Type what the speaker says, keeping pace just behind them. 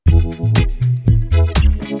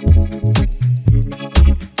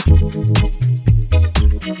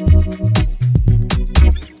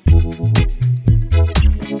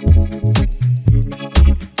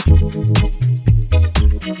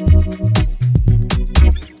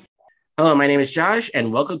Hello, my name is Josh,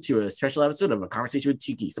 and welcome to a special episode of A Conversation with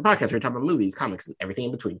Two Geeks, a podcast where we talk about movies, comics, and everything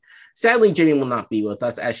in between. Sadly, Jamie will not be with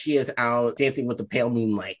us as she is out dancing with the pale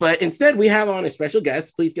moonlight. But instead, we have on a special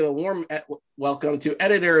guest. Please give a warm welcome to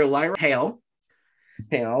editor Lyra Hale.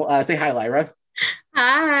 Hale, say hi, Lyra.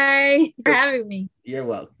 Hi, for having me. You're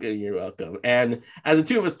welcome. You're welcome. And as the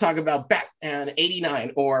two of us talk about Batman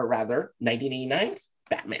 89, or rather 1989's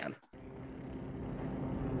Batman.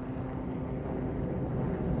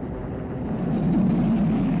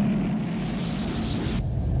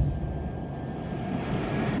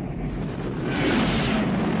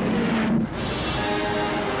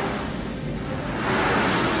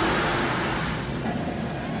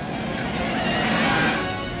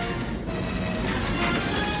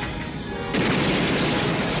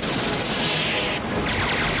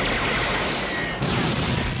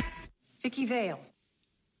 Vale.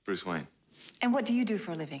 Bruce Wayne. And what do you do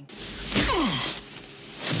for a living?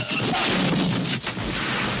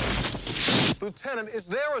 Lieutenant, is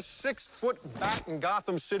there a 6-foot bat in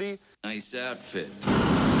Gotham City? Nice outfit.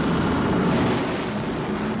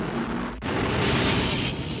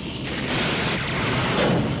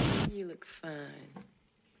 You look fine.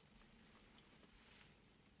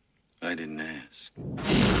 I didn't ask.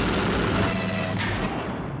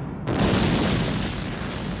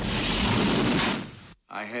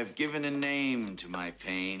 I have given a name to my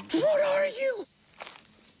pain. What are you?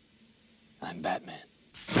 I'm Batman.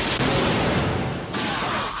 Where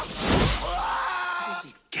does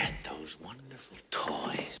he get those wonderful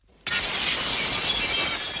toys?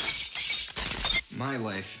 My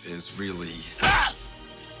life is really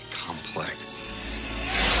complex.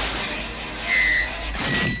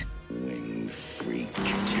 Winged freak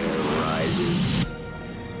terrorizes.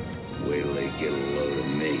 Wait till they get a load of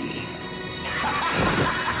me.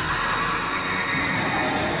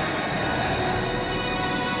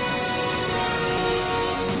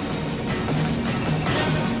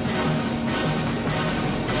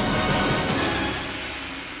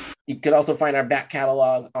 You can also find our back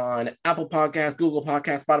catalog on Apple Podcasts, Google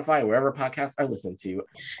Podcasts, Spotify, wherever podcasts are listened to.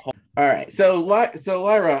 All right, so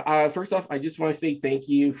Lyra, first off, I just want to say thank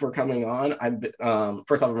you for coming on.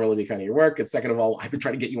 First off, I'm really a big fan of your work, and second of all, I've been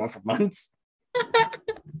trying to get you on for months.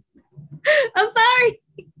 I'm sorry.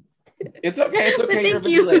 It's okay. It's okay. You're a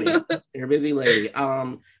busy lady. You're a busy lady.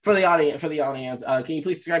 For the audience, can you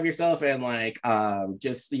please describe yourself and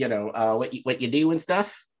just what you do and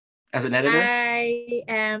stuff as an editor? I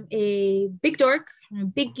am a big dork. I'm a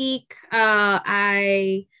big geek.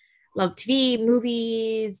 I love TV,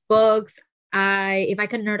 movies, books. If I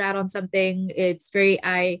can nerd out on something, it's great.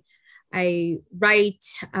 I write.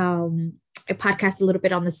 I podcast a little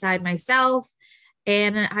bit on the side myself.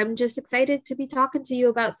 And I'm just excited to be talking to you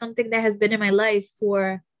about something that has been in my life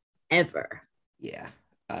forever. Yeah.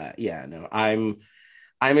 No, I'm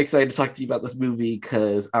excited to talk to you about this movie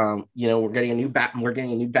because we're getting a new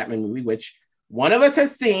Batman movie, which one of us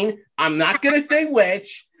has seen. I'm not gonna say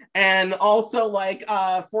which. And also,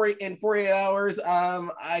 48 hours,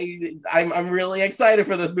 I'm really excited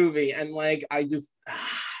for this movie. And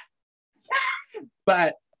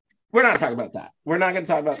but we're not talking about that. We're not going to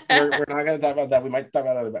talk about. We're not going to talk about that. We might talk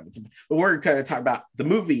about other Batman, but we're going to talk about the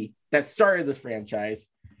movie that started this franchise,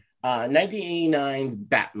 1989's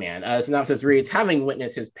Batman. Synopsis reads: having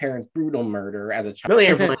witnessed his parents' brutal murder as a child, really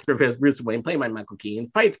influenced as Bruce Wayne, played by Michael Keaton,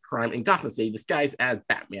 fights crime in Gotham City disguised as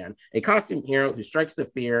Batman, a costume hero who strikes the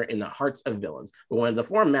fear in the hearts of villains. But when the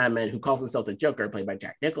former madman, who calls himself the Joker, played by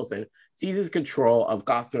Jack Nicholson, seizes control of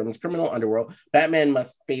Gotham's criminal underworld, Batman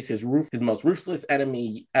must face his most ruthless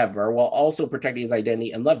enemy ever, while also protecting his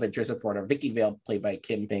identity and love interest reporter Vicky Vale, played by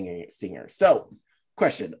Kim Basinger. So,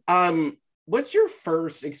 question: what's your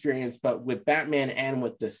first experience, but with Batman and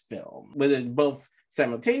with this film? Was it both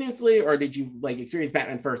simultaneously, or did you experience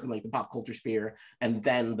Batman first in the pop culture sphere and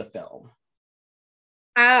then the film?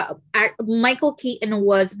 Michael Keaton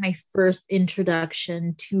was my first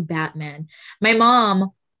introduction to Batman. My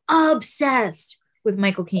mom obsessed with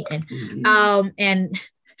Michael Keaton. Mm-hmm. And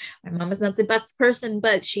my mom is not the best person,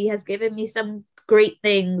 but she has given me some great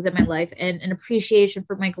things in my life, and an appreciation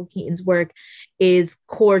for Michael Keaton's work is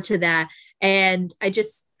core to that. And I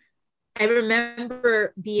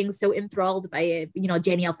remember being so enthralled by it,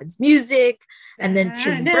 Danny Elfman's music, and then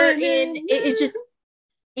Tim Burton. It just,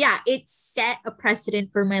 it set a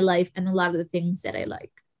precedent for my life and a lot of the things that I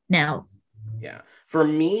like now. Yeah. For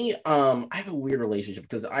me, I have a weird relationship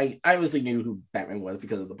because I obviously knew who Batman was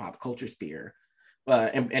because of the pop culture sphere.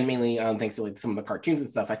 And mainly thanks to some of the cartoons and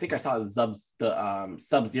stuff. I think I saw the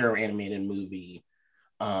Sub-Zero animated movie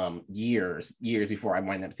years before I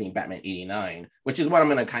wind up seeing Batman 89, which is what I'm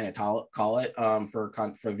going to kind of call it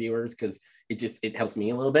for viewers, because it helps me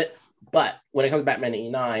a little bit. But when it comes to Batman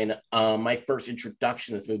 89, my first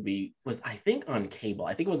introduction to this movie was, I think, on cable.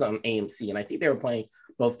 I think it was on AMC, and I think they were playing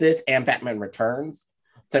both this and Batman Returns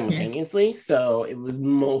simultaneously. Yeah. So it was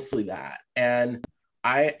mostly that. And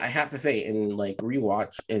I have to say, in like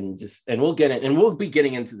rewatch and we'll be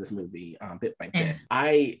getting into this movie bit by bit.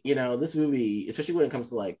 This movie, especially when it comes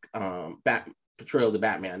to like portrayals of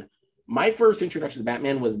Batman, my first introduction to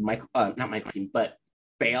Batman was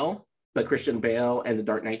Christian Bale and the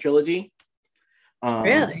Dark Knight trilogy.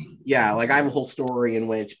 Really? Yeah, like I have a whole story in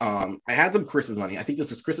which I had some Christmas money. I think this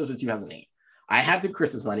was Christmas of 2008. I had some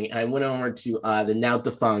Christmas money, and I went over to the now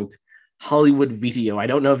defunct Hollywood Video. I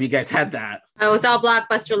don't know if you guys had that. It was all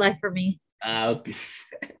Blockbuster Life for me. We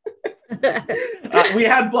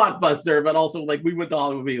had Blockbuster, but also like we went to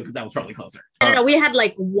Hollywood Video because that was probably closer. I don't know. We had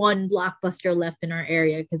like one Blockbuster left in our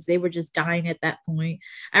area because they were just dying at that point.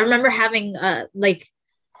 I remember having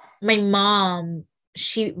my mom,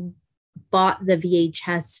 she bought the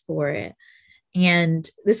VHS for it. And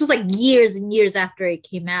this was like years and years after it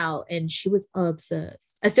came out, and she was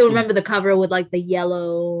obsessed. I still remember the cover with like the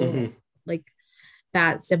yellow like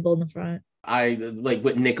bat symbol in the front. I like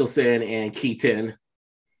with Nicholson and Keaton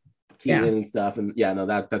and stuff, and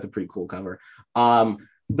that's a pretty cool cover.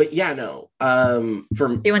 But yeah, no. So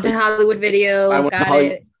you went to Hollywood Video. I went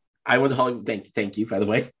to Hollywood. Thank you, by the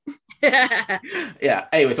way. Yeah.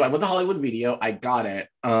 Anyway, so I went to Hollywood Video. I got it.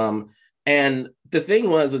 And the thing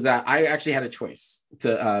was that I actually had a choice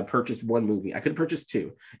to purchase one movie. I could purchase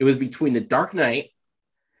two. It was between The Dark Knight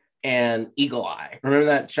and Eagle Eye. Remember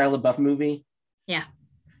that Shia LaBeouf movie? Yeah.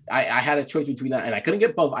 I had a choice between that, and I couldn't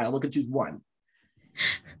get both. I only could choose one.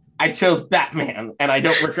 I chose Batman, and I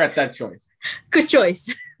don't regret that choice. Good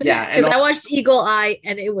choice. Yeah. Because I watched Eagle Eye,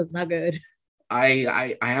 and it was not good.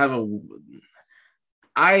 I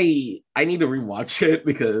need to rewatch it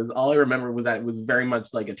because all I remember was that it was very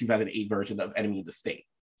much like a 2008 version of Enemy of the State.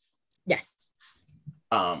 Yes.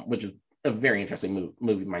 Which is a very interesting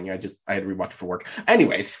movie, mind you. I had to rewatch it for work.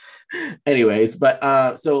 Anyways,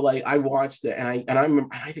 but so like I watched it, and I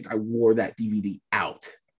remember, I think I wore that DVD out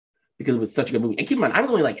because it was such a good movie. And keep in mind, I was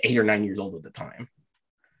only like 8 or 9 years old at the time.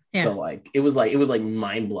 Yeah. So like it was like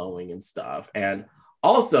mind blowing and stuff. And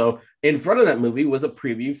also, in front of that movie was a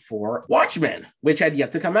preview for Watchmen, which had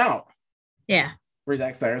yet to come out. Yeah. For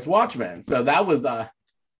Zack Snyder's Watchmen. So that was and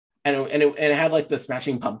it had like the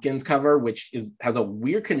Smashing Pumpkins cover, which has a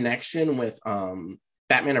weird connection with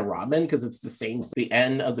Batman and Robin, because it's the same. The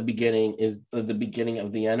end of the beginning is the beginning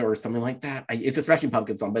of the end, or something like that. It's a Smashing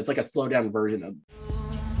Pumpkins song, but it's like a slowed down version of.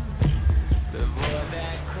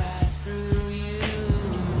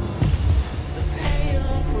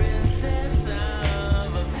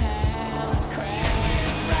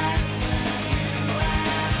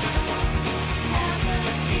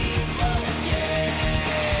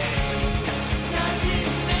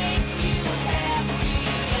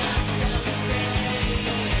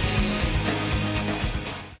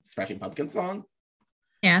 Smashing Pumpkins song.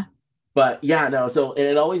 Yeah. But yeah, no, so and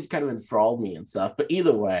it always kind of enthralled me and stuff. But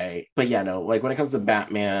either way, like when it comes to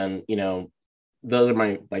Batman, those are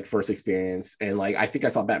my like first experience. And like I think I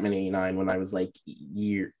saw Batman 89 when I was like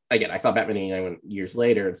I saw Batman 89 years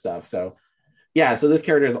later and stuff. So yeah, so this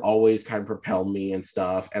character has always kind of propelled me and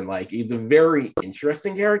stuff. And like he's a very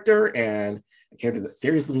interesting character, and a character that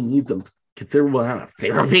seriously needs some considerable amount of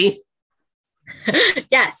therapy.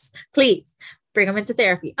 Yes, please. Bring them into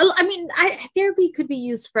therapy. I mean, therapy could be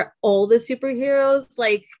used for all the superheroes,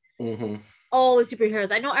 like all the superheroes.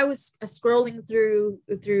 I know I was scrolling through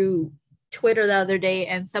Twitter the other day,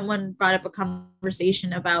 and someone brought up a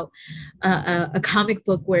conversation about a comic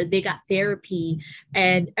book where they got therapy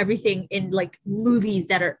and everything in like movies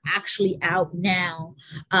that are actually out now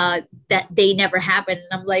that they never happened.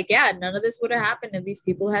 And I'm like, yeah, none of this would have happened if these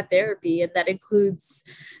people had therapy, and that includes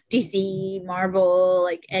DC, Marvel,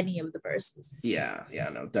 like any of the verses. Yeah,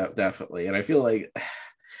 no, definitely. And I feel like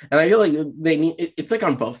they need it's like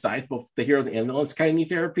on both sides, both the heroes and villains kind of need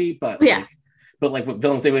therapy, but yeah. But like with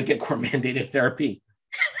villains, they would get court mandated therapy.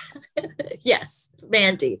 Yes,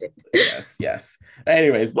 mandated. Yes.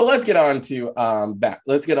 Anyways, but let's get on to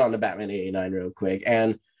Batman 89 real quick.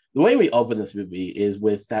 And the way we open this movie is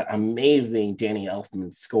with that amazing Danny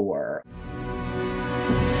Elfman score.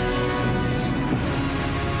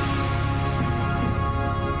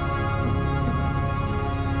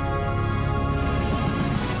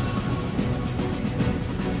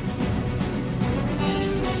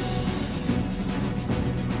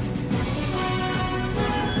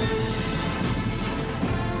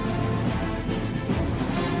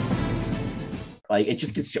 Like it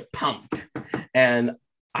just gets you pumped, and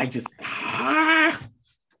I just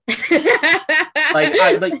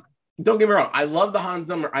like don't get me wrong, I love the Hans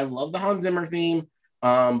Zimmer theme,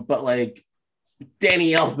 but like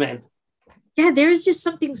Danny Elfman. Yeah, there's just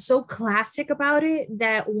something so classic about it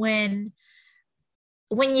that when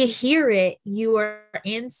you hear it, you are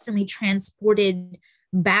instantly transported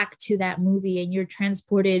back to that movie, and you're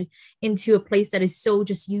transported into a place that is so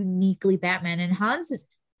just uniquely Batman. And Hans is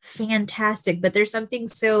fantastic, but there's something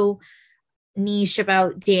so niche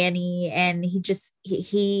about Danny, and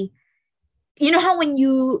he you know how when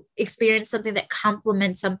you experience something that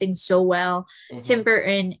complements something so well, Tim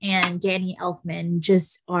Burton and Danny Elfman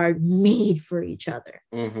just are made for each other.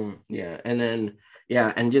 Yeah, and then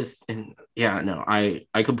no, I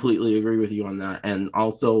completely agree with you on that. And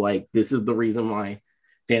also, like, this is the reason why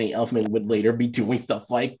Danny Elfman would later be doing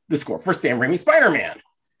stuff like the score for Sam Raimi's Spider-Man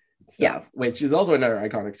stuff, which is also another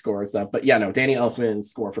iconic score and stuff. But yeah, no, Danny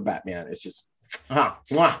Elfman's score for Batman is just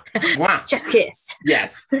just kiss.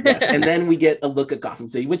 Yes. And then we get a look at Gotham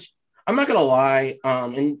City, which I'm not gonna lie,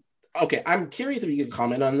 and okay, I'm curious if you could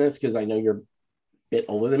comment on this because I know you're a bit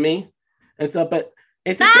older than me and stuff, but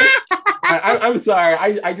it's I'm sorry,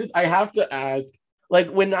 I have to ask, like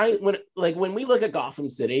when we look at Gotham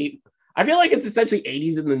City, I feel like it's essentially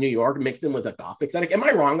 80s in the New York mixed in with a Gothic aesthetic. Am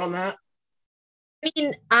I wrong on that? I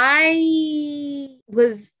mean,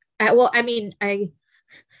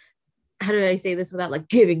 how do I say this without like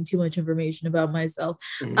giving too much information about myself?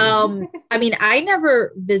 I mean, I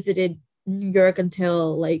never visited New York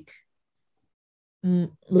until like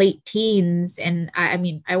late teens, and I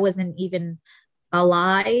mean, I wasn't even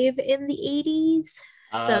alive in the 80s,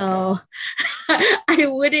 so okay. I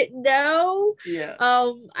wouldn't know.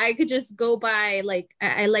 I could just go by, like,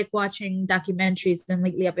 I like watching documentaries, and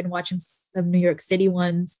lately I've been watching some New York City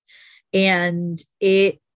ones, and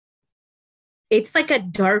it's like a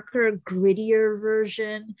darker, grittier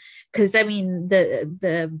version, because I mean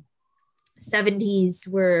the 70s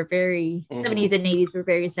were very 70s and 80s were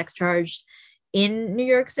very sex charged in New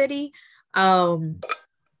York City,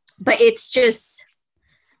 but it's just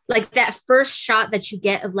like that first shot that you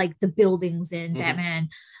get of like the buildings in Batman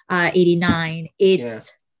 89.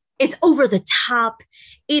 It's over the top.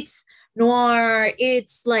 It's noir.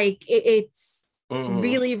 It's like it's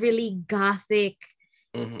really, really gothic.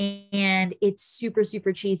 And it's super,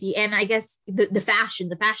 super cheesy. And I guess the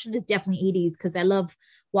fashion is definitely 80s, because I love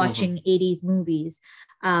watching 80s movies.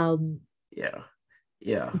 But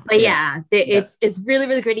it's really,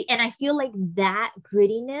 really gritty. And I feel like that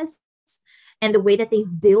grittiness and the way that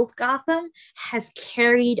they've built Gotham has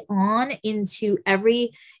carried on into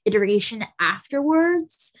every iteration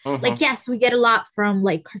afterwards. Like, yes, we get a lot from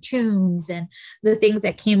like cartoons and the things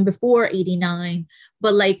that came before 89,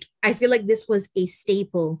 but like, I feel like this was a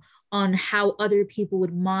staple on how other people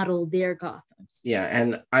would model their Gothams. Yeah,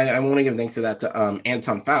 and I want to give thanks to that to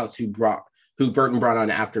Anton Faust, who Burton brought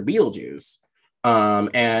on after Beetlejuice.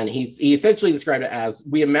 And he essentially described it as,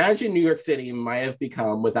 we imagine New York City might have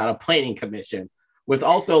become without a planning commission, with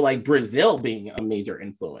also like Brazil being a major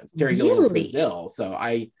influence. Terry Gilliam in Brazil. So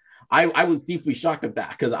I was deeply shocked at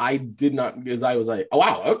that, because I was like, oh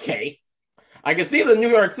wow, okay, I can see the New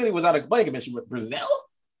York City without a planning commission with Brazil.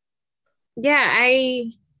 Yeah,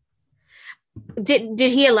 did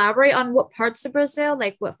he elaborate on what parts of Brazil,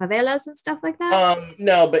 like what favelas and stuff like that?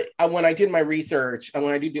 No, but when I did my research, and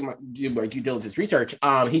when I do my due diligence research,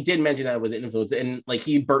 he did mention that it was an influence, and like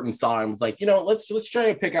Burton saw and was like, let's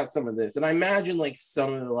try to pick out some of this, and I imagine like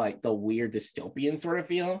some of the weird dystopian sort of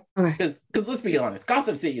feel, because let's be honest,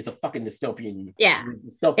 Gotham City is a fucking dystopian. Yeah,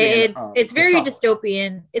 it's very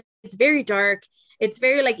dystopian. It's very dark. It's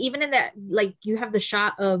very like, even in that, like, you have the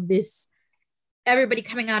shot of this, everybody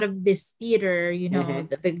coming out of this theater,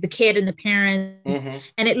 the kid and the parents,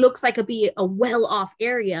 and it looks like a well-off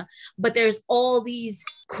area, but there's all these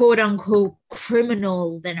quote-unquote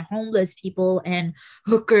criminals and homeless people and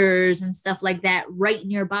hookers and stuff like that right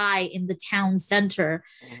nearby in the town center,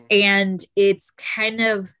 and it's kind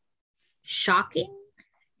of shocking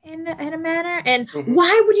in a manner. And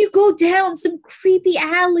why would you go down some creepy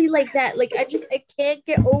alley like that? Like, I can't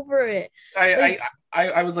get over it.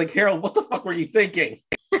 I was like, Harold, what the fuck were you thinking?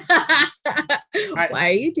 Why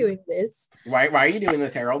are you doing this? Why are you doing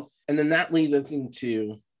this, Harold? And then that leads us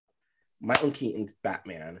into Michael Keaton's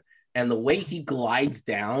Batman, and the way he glides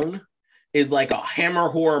down is like a Hammer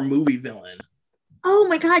horror movie villain. Oh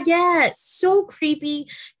my God, yes. So creepy.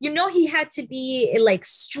 He had to be like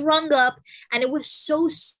strung up, and it was so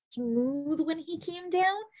smooth when he came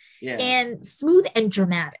down. Yeah. And smooth and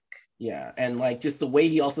dramatic. Yeah. And like just the way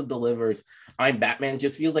he also delivers I'm Batman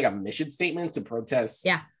just feels like a mission statement to protest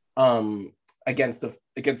against the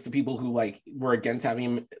people who like were against having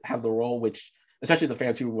him have the role, which especially the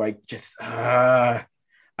fans who like just I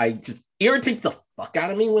just irritates the fuck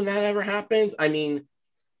out of me when that ever happens. I mean,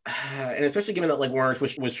 and especially given that like Warner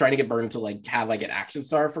was trying to get Burton to like have like an action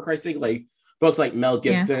star for Christ's sake, like folks like Mel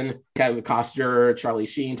Gibson, Kevin Costner, Charlie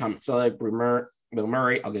Sheen, Tom Selleck, Bill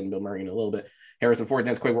Murray. I'll get into Bill Murray in a little bit. Harrison Ford,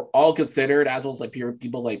 Dennis Quaid were all considered, as well as like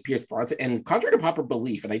people like Pierce Brosnan. And contrary to popular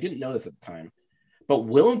belief, and I didn't know this at the time, but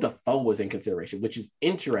Willem Dafoe was in consideration, which is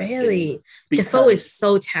interesting. Really? Dafoe is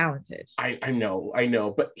so talented. I know.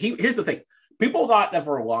 But here's the thing. People thought that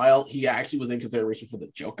for a while he actually was in consideration for the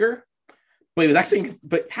Joker, but he was actually,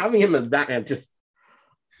 but having him as Batman just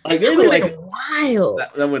like that would have been wild.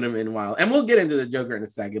 That would have been wild. And we'll get into the Joker in a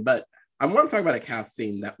second, but I want to talk about a cast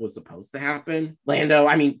scene that was supposed to happen.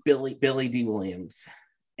 Billy D. Williams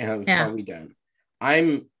as Harvey Dent.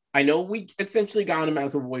 I know we essentially got him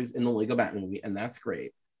as a voice in the Lego Batman movie, and that's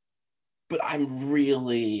great. But I'm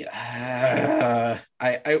really, I'm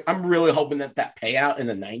really hoping that payout in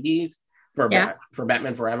the '90s for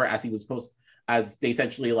Batman Forever, as he was as they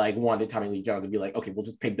essentially like wanted Tommy Lee Jones to be like, okay, we'll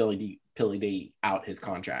just pay Billy D out his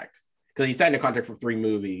contract, because he signed a contract for 3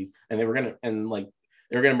 movies, and they were gonna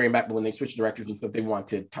bring him back, but when they switched directors and stuff, they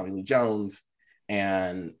wanted Tommy Lee Jones,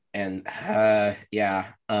 boring.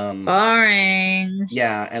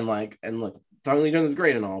 Yeah, and look, Tommy Lee Jones is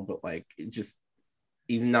great and all, but like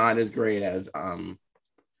he's not as great as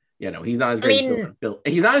he's not as great as Bill.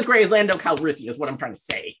 He's not as great as Lando Calrissian is what I'm trying to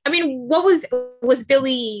say. I mean, what was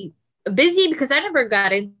Billy busy? Because I never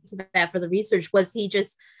got into that for the research. Was he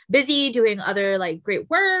just busy doing other like great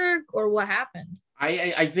work, or what happened?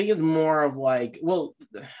 I think it's more of like, well,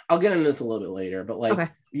 I'll get into this a little bit later, but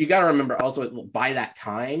like you got to remember also by that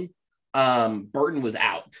time, Burton was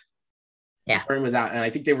out. Yeah, Burton was out, and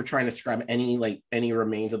I think they were trying to scrap any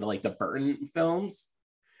remains of the Burton films,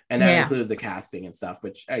 and that included the casting and stuff.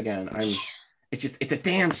 Which again, it's a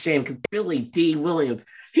damn shame, because Billy D. Williams,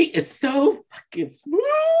 he is so fucking smooth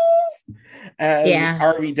as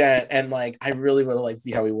Harvey Dent, and like I really would have liked to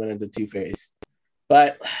see how he went into Two-Face,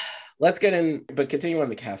 but. Let's get in, but continue on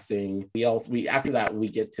the casting. We after that we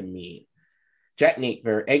get to meet Jack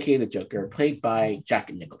Napier, aka the Joker, played by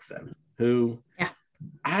Jack Nicholson, who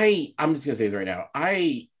I'm just gonna say this right now.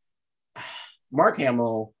 Mark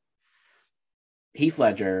Hamill, Heath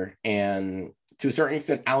Ledger, and to a certain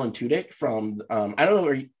extent Alan Tudyk from I don't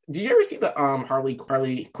know. Did you ever see the Harley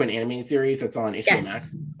Quinn animated series that's on HBO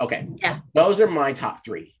Max? Okay, those are my top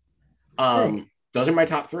 3. Those are my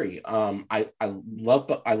top 3. I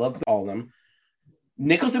love all of them.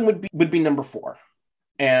 Nicholson would be number 4,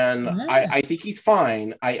 and I think he's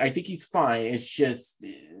fine. I think he's fine. It's just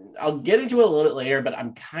I'll get into it a little bit later, but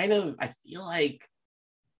I feel like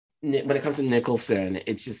when it comes to Nicholson,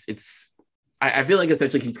 I feel like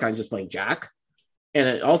essentially he's kind of just playing Jack, and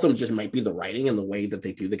it also just might be the writing and the way that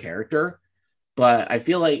they do the character. But I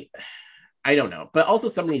feel like. I don't know, but also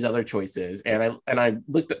some of these other choices, and I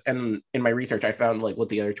looked, and in my research I found like what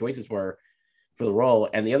the other choices were for the role,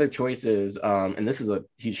 and the other choices, and this is a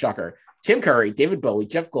huge shocker: Tim Curry, David Bowie,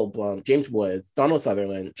 Jeff Goldblum, James Woods, Donald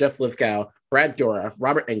Sutherland, Jeff Lithgow, Brad Dourif,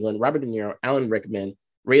 Robert Englund, Robert De Niro, Alan Rickman,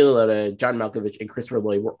 Ray Liotta, John Malkovich, and Christopher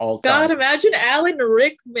Lloyd were all. God, imagine Alan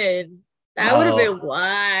Rickman. That would have been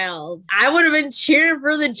wild. I would have been cheering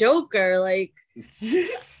for the Joker, like.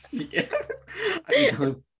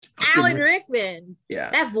 Alan Rickman.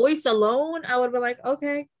 Yeah. That voice alone, I would be like,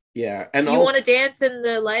 okay. Yeah. And you want to dance in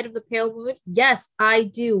the light of the pale moon? Yes, I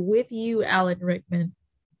do. With you, Alan Rickman.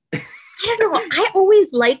 I don't know. I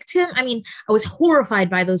always liked him. I mean, I was horrified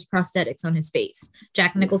by those prosthetics on his face.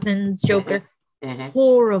 Jack Nicholson's Joker.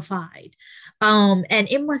 Horrified. And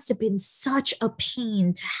it must have been such a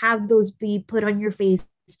pain to have those be put on your face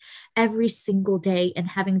every single day and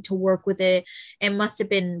having to work with it. It must have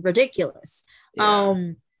been ridiculous.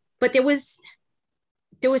 But there was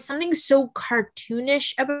something so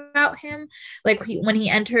cartoonish about him, like when he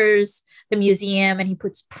enters the museum and he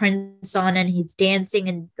puts prints on and he's dancing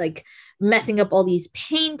and like messing up all these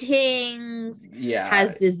paintings,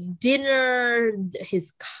 has this dinner,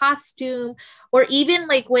 his costume, or even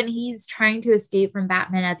like when he's trying to escape from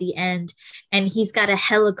Batman at the end and he's got a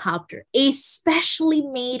helicopter, a specially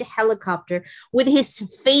made helicopter with his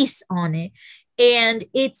face on it, and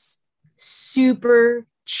it's super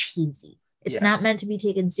cheesy. It's not meant to be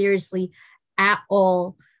taken seriously at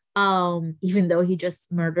all. Even though he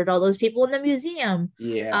just murdered all those people in the museum.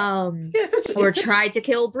 Or tried to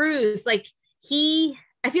kill Bruce. Like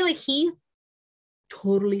I feel like he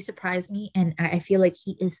totally surprised me, and I feel like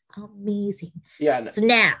he is amazing.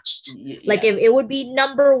 Snatched. Like if it would be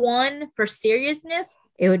number 1 for seriousness,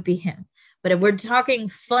 it would be him. But if we're talking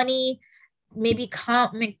funny maybe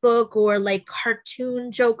comic book or like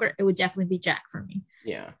cartoon Joker, it would definitely be Jack for me.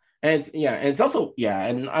 Yeah. And it's also,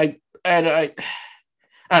 and I don't know,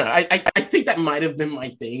 I think that might have been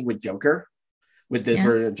my thing with Joker, with this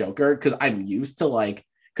version of Joker, because I'm used to like,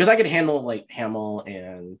 because I could handle like Hamill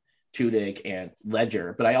and Tudyk and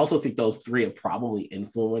Ledger, but I also think those three have probably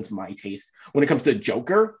influenced my taste when it comes to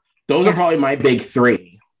Joker. Those are probably my big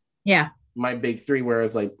three. Yeah. My big three,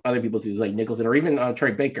 whereas like other people see like Nicholson or even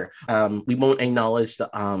Troy Baker. We won't acknowledge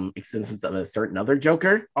the existence of a certain other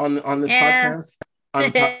Joker on this podcast.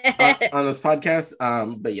 On this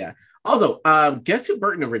podcast. But yeah. Also, guess who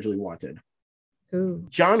Burton originally wanted? Who?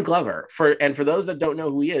 John Glover. For those that don't know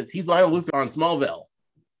who he is, he's Lionel Luthor on Smallville.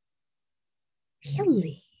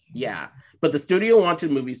 Really? Yeah. But the studio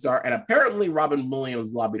wanted movie star, and apparently Robin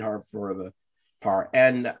Williams lobbied hard for the part.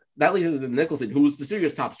 And that leads us to Nicholson, who was the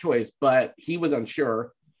studio's top choice, but he was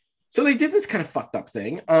unsure. So they did this kind of fucked up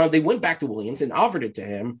thing. They went back to Williams and offered it to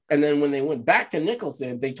him. And then when they went back to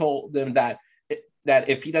Nicholson, they told them that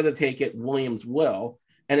if he doesn't take it, Williams will.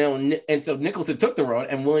 And so Nicholson took the road,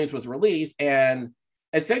 and Williams was released. And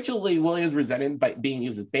essentially, Williams resented by being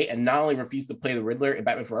used as bait, and not only refused to play the Riddler in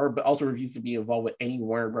Batman Forever, but also refused to be involved with any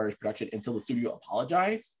Warner Brothers production until the studio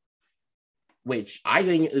apologized, which I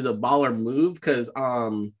think is a baller move. Because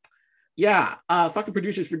fuck the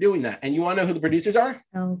producers for doing that. And you want to know who the producers are?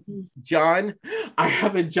 John, I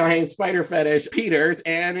have a giant spider fetish, Peters,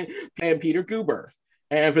 and Peter Guber.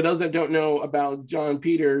 And for those that don't know about John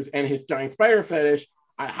Peters and his giant spider fetish,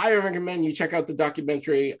 I highly recommend you check out the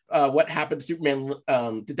documentary, What Happened to Superman,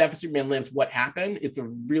 The Death of Superman Lives, What Happened. It's a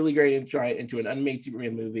really great insight into an unmade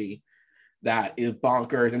Superman movie that is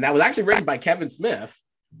bonkers. And that was actually written by Kevin Smith.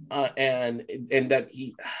 And that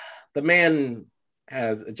the man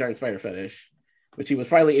has a giant spider fetish, which he was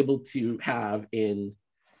finally able to have in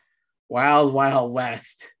Wild Wild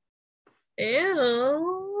West.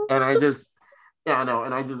 Ew. And I just,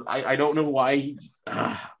 I don't know why he just,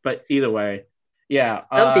 but either way,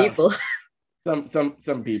 some people,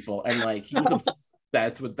 some people, and like he was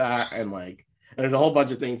obsessed with that, and like, and there's a whole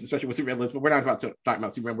bunch of things, especially with Superman lists, but we're not about to talk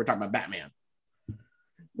about Superman. We're talking about Batman.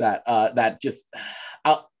 That just,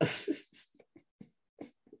 I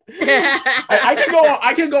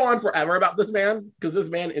could go on forever about this man, because this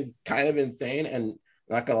man is kind of insane, and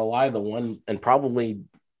not gonna lie, the one and probably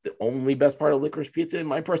the only best part of Licorice Pizza, in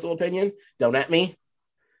my personal opinion. Don't at me.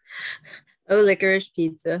 Oh, Licorice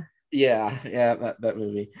Pizza. Yeah, that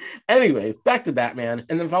movie. Anyways, back to Batman,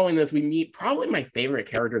 and then following this, we meet probably my favorite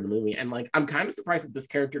character in the movie, and like I'm kind of surprised that this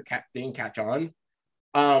character didn't catch on.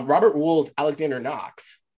 Robert Wuhl's Alexander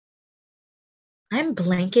Knox. I'm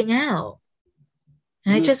blanking out.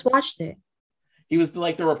 And I just watched it. He was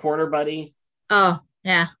like the reporter buddy. Oh,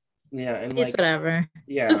 yeah. Yeah, and it's like whatever.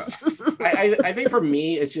 Yeah. I think for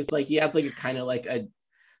me, it's just like he has like a kind of like a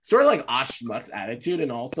sort of like Osh Schmucks attitude,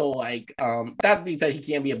 and also like that being said, he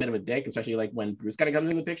can be a bit of a dick, especially like when Bruce kind of comes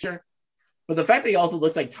in the picture. But the fact that he also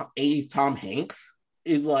looks like 80s Tom Hanks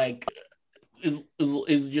is like is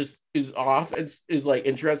off. It's like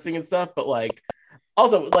interesting and stuff, but like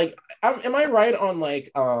also like am I right on like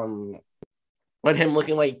on him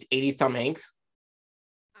looking like 80s Tom Hanks?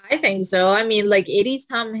 I think so. I mean, like 80s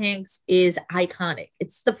Tom Hanks is iconic.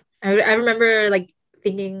 I remember like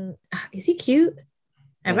thinking, is he cute?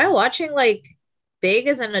 Am I watching like Big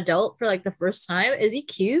as an adult for like the first time? Is he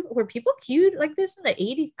cute? Were people cute like this in the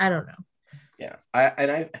 80s? I don't know. Yeah.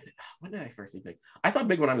 When did I first see Big? I saw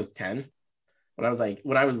Big when I was 10. When I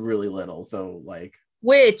was really little. So like,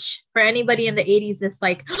 which for anybody in the 80s is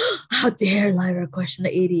like, how dare Lyra question the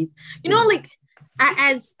 80s? You know, like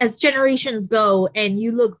as generations go and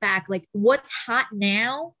you look back, like what's hot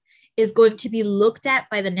now is going to be looked at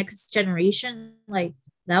by the next generation. Like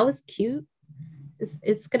that was cute.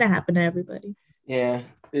 It's gonna happen to everybody. Yeah,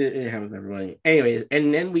 it happens to everybody. Anyways,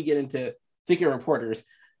 and then we get into Secret Reporters.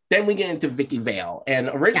 Then we get into Vicky Vale.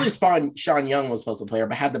 And originally Sean Young was supposed to play her,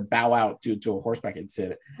 but had to bow out due to a horseback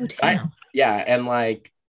incident. Oh, damn. And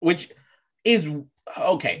like, which is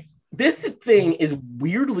okay. This thing is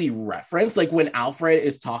weirdly referenced. Like when Alfred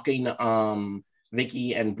is talking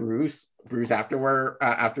Vicky and Bruce afterward,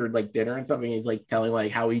 after like dinner and stuff, and he's like telling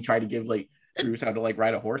like how he tried to give like Bruce how to like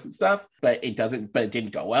ride a horse and stuff, but it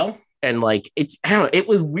didn't go well. And like it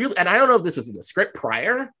was weird. And I don't know if this was in the script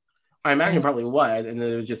prior. I imagine it probably was, and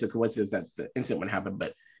then it was just a coincidence that the incident would happen.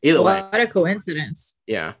 But either way, what a coincidence.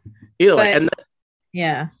 Yeah. Either way,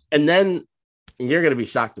 and then you're gonna be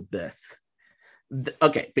shocked at this.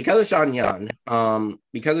 Okay, because of Sean Young, and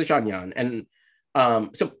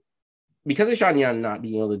so because of Sean Young not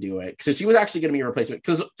being able to do it, so she was actually gonna be a replacement.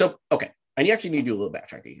 And you actually need to do a little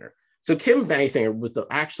backtracking here. So Kim Basinger was the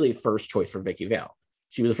actually first choice for Vicky Vale.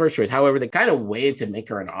 She was the first choice. However, they kind of waited to make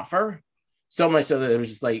her an offer. So much so that it was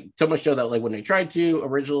just like, so much so that like when they tried to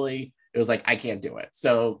originally, it was like, I can't do it.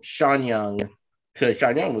 So Sean Young, because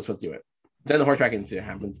Sean Young was supposed to do it. Then the horseback incident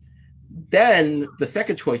happens. Then the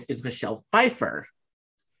second choice is Michelle Pfeiffer.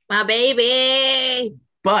 My baby.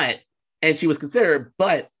 And she was considered,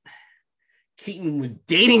 but Keaton was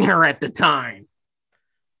dating her at the time.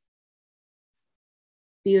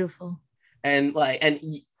 Beautiful. And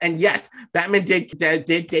yes, Batman did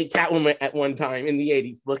date Catwoman at one time in the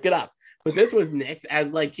 80s. Look it up. But this was next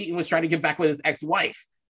as like Keaton was trying to get back with his ex-wife.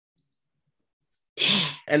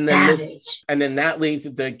 And then that leads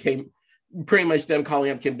to pretty much them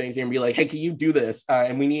calling up Kim Basinger and be like, hey, can you do this?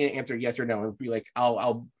 And we need an answer yes or no. And be like,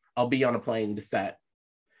 I'll be on a plane to set.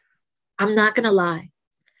 I'm not gonna lie.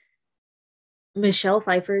 Michelle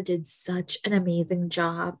Pfeiffer did such an amazing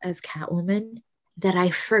job as Catwoman that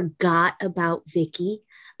I forgot about Vicky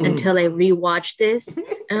until I rewatched this.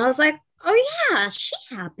 And I was like, oh yeah, she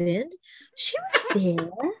happened. She was there.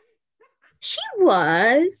 She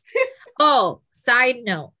was. Oh, side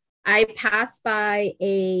note. I passed by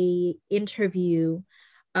a interview.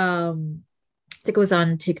 I think it was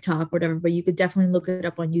on TikTok or whatever, but you could definitely look it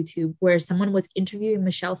up on YouTube, where someone was interviewing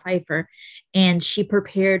Michelle Pfeiffer and she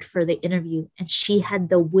prepared for the interview and she had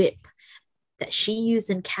the whip that she used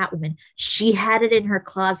in Catwoman. She had it in her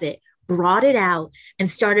closet, brought it out and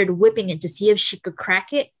started whipping it to see if she could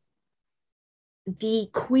crack it. The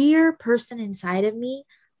queer person inside of me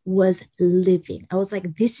was living. I was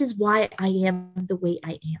like, this is why I am the way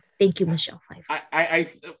I am. Thank you, Michelle Pfeiffer.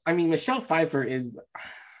 I mean, Michelle Pfeiffer is...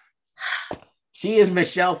 She is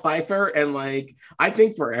Michelle Pfeiffer, and like I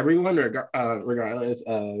think for everyone, regardless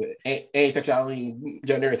of asexuality,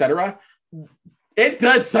 gender, etc., it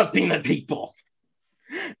did something to people.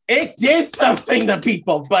 It did something to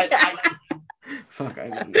people, but fuck, I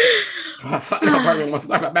don't know. Wants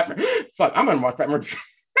to talk about Batman. Fuck, I'm gonna watch Batman.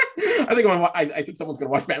 I think someone's gonna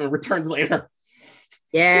watch Batman Returns later.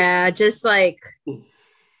 Yeah, just like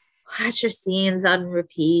watch your scenes on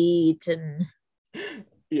repeat and.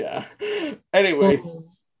 Yeah.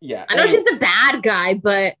 Anyways, yeah. I know she's a bad guy,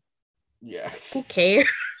 but yeah, who cares?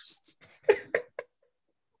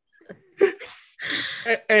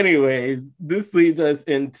 Anyways, this leads us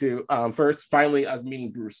into finally us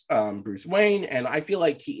meeting Bruce Wayne, and I feel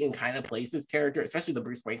like Keaton kind of plays his character, especially the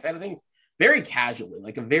Bruce Wayne side of things, very casually,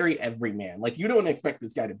 like a very everyman. Like you don't expect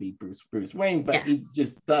this guy to be Bruce Wayne, but he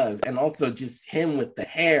just does. And also just him with the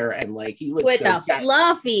hair and like he looks with the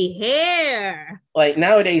fluffy hair. Like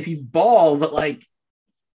nowadays he's bald, but like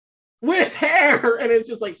with hair, and it's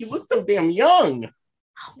just like he looks so damn young.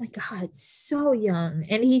 Oh my god, so young,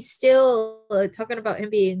 and he's still talking about him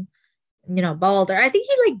being, bald. Or I think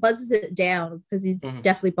he like buzzes it down because he's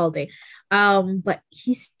definitely balding. But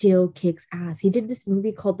he still kicks ass. He did this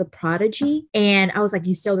movie called The Prodigy, and I was like,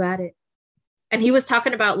 you still got it. And he was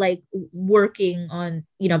talking about like working on,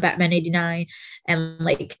 Batman 89 and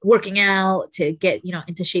like working out to get,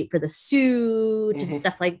 into shape for the suit and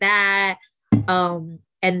stuff like that. And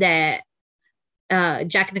that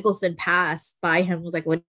Jack Nicholson passed by him, was like,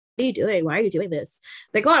 what are you doing? Why are you doing this?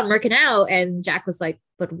 It's like, oh, I'm working out. And Jack was like,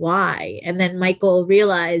 but why? And then Michael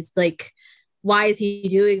realized, like, why is he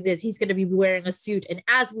doing this? He's going to be wearing a suit. And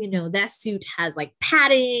as we know, that suit has like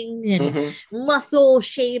padding and muscle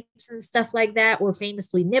shapes and stuff like that, or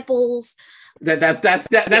famously nipples.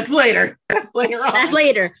 That's later. That's later on. That's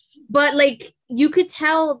later. But like, you could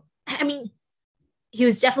tell, I mean, he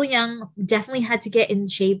was definitely young, definitely had to get in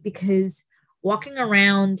shape, because walking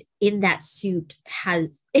around in that suit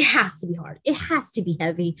has to be hard. It has to be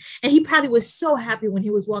heavy. And he probably was so happy when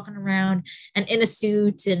he was walking around and in a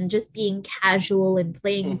suit and just being casual and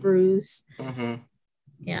playing Bruce.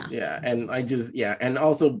 Yeah. Yeah. And and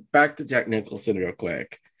also back to Jack Nicholson real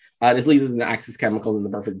quick. This leads us into Axis Chemicals and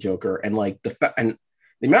the Perfect Joker. And like the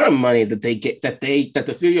amount of money that that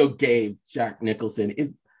the studio gave Jack Nicholson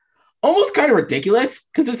is almost kind of ridiculous,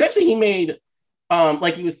 because essentially he made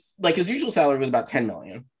his usual salary was about 10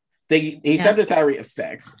 million. He set the salary of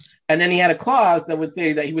 6, and then he had a clause that would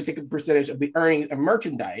say that he would take a percentage of the earnings of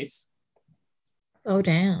merchandise. Oh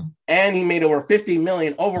damn. And he made over 50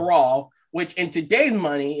 million overall, which in today's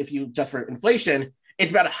money, if you adjust for inflation,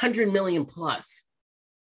 it's about 100 million plus.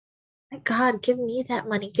 My God, give me that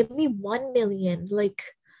money. Give me 1 million. Like,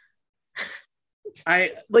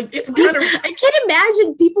 I can't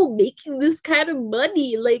imagine people making this kind of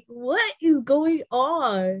money. Like, what is going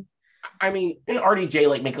on? I mean, didn't RDJ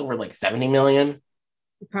like make over like 70 million?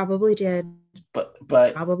 He probably did. But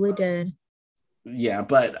probably did. Yeah,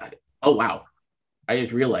 but oh wow. I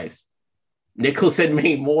just realized Nicholson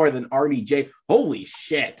made more than RDJ. Holy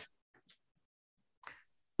shit.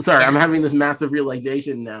 Sorry, I'm having this massive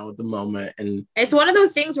realization now at the moment. And it's one of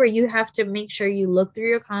those things where you have to make sure you look through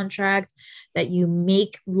your contract, that you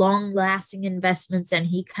make long-lasting investments. And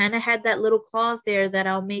he kind of had that little clause there that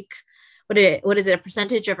I'll make what is it, a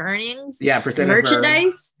percentage of earnings? Yeah, percentage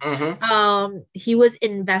merchandise. Mm-hmm. He was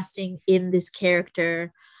investing in this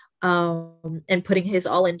character and putting his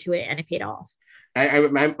all into it, and it paid off. I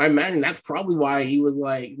imagine that's probably why he was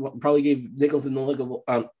like, probably gave Nicholson the look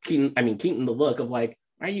of Keaton the look of like,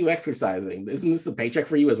 why are you exercising? Isn't this a paycheck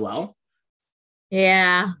for you as well?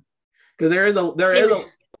 Yeah, because there is a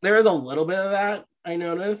little bit of that I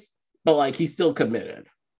noticed, but like he's still committed.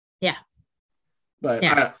 Yeah, but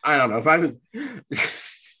yeah. I don't know if I was.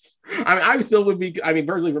 I still would be. I mean,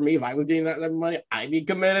 personally, for me, if I was getting that type of money, I'd be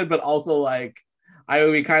committed. But also, like, I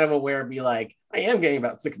would be kind of aware, be like, I am getting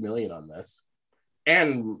about $6 million on this,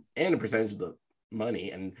 and a percentage of the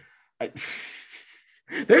money, and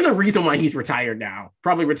there's a reason why he's retired now.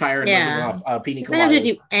 Probably retired off Pina Coladas. He doesn't have to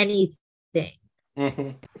do anything.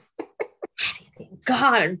 Mm-hmm. Anything.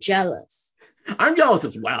 God, I'm jealous. I'm jealous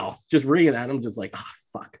as well. Just reading that, I'm just like, oh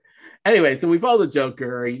fuck. Anyway, so we follow the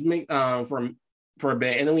Joker. He's for a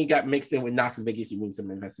bit, and then we got mixed in with Knox and Vicky doing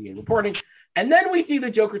some investigative reporting, and then we see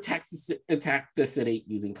the Joker attack the city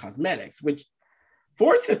using cosmetics, which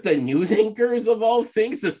forces the news anchors of all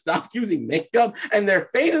things to stop using makeup, and their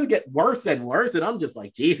faces get worse and worse, and I'm just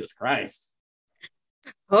like, Jesus Christ.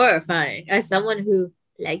 Horrifying. As someone who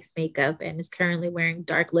likes makeup and is currently wearing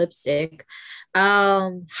dark lipstick,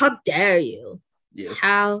 how dare you? Yes.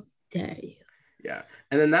 How dare you? Yeah.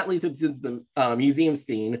 And then that leads us into the museum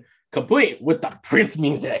scene, complete with the Prince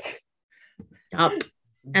music. Yup.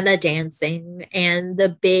 And the dancing and the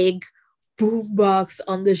big boombox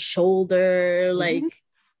on the shoulder, like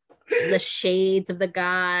the shades of the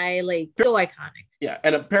guy, like so iconic. Yeah.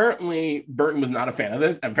 And apparently Burton was not a fan of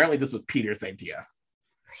this. And apparently this was Peter's idea.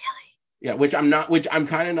 Really? Yeah, which I'm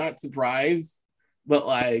kind of not surprised, but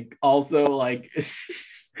like also like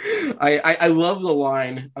I love the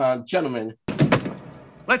line, gentlemen.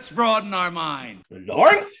 Let's broaden our mind.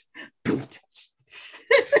 Lawrence?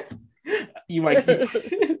 You might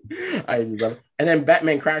I just love it. And then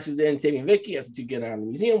Batman crashes in, saving Vicky as to get out of the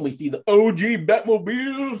museum. We see the OG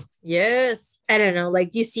Batmobile. Yes. I don't know,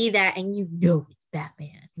 like you see that and you know it's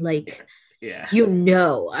Batman. Like yeah. You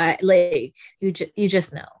know, you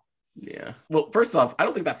just know. Yeah. Well, first off, I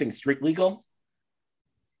don't think that thing's street legal.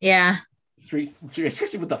 Yeah. Street,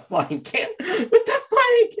 especially with the flying cannon. With the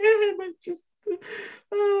flying cannon, just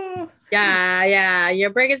yeah, you're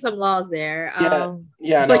breaking some laws there. But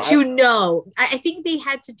I think they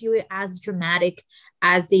had to do it as dramatic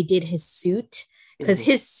as they did his suit, because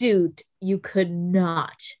his suit, you could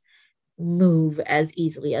not move as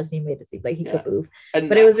easily as he made it seem like he could move.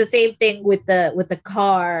 But it was the same thing with the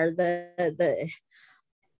car. The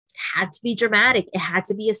had to be dramatic. It had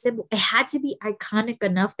to be a symbol. It had to be iconic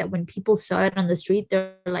enough that when people saw it on the street,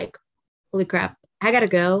 they're like, "Holy crap! I gotta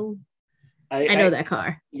go." I know that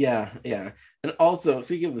car. Yeah. And also,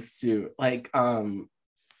 speaking of the suit, like, this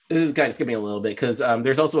is kind of skipping a little bit because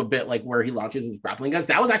there's also a bit like where he launches his grappling guns.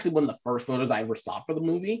 That was actually one of the first photos I ever saw for the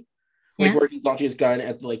movie, like where he's launching his gun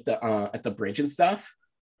at at the bridge and stuff.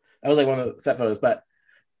 That was like one of the set photos. But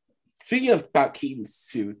speaking about Keaton's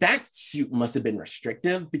suit, that suit must have been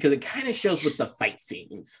restrictive because it kind of shows with the fight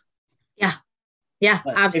scenes. Yeah,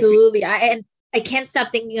 like, absolutely. I can't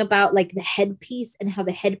stop thinking about like the headpiece and how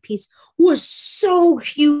the headpiece was so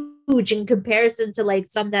huge in comparison to like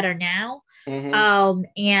some that are now.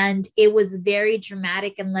 And it was very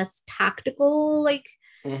dramatic and less practical. Like,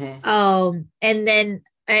 and then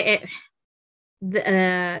I'm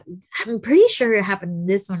pretty sure it happened in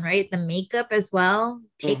this one, right? The makeup as well.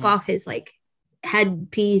 Take off his like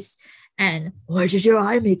headpiece, and where did your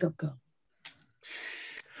eye makeup go?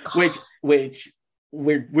 Which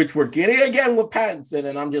we're getting again with Pattinson,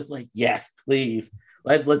 and I'm just like, yes, please.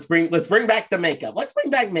 Let's bring back the makeup. Let's bring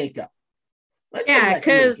back makeup.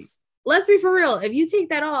 Because let's be for real. If you take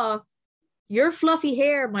that off, your fluffy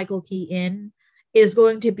hair, Michael Keaton, is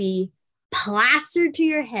going to be plastered to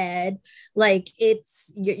your head. Like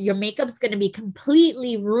it's your makeup's going to be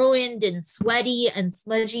completely ruined and sweaty and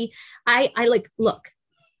smudgy. I like look,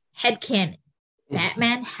 headcanon.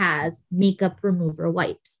 Batman has makeup remover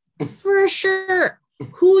wipes for sure.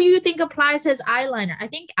 Who you think applies his eyeliner? I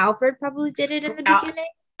think Alfred probably did it in the beginning.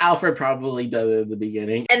 Alfred probably did it in the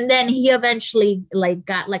beginning. And then he eventually like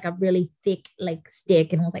got like a really thick like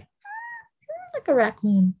stick and was like a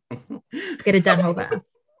raccoon. Get it done real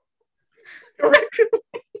fast.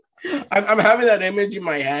 I'm having that image in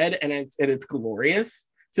my head and it's glorious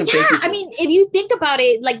So Yeah, I mean, if you think about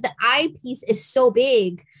it, like the eyepiece is so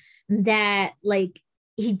big that like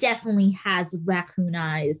he definitely has raccoon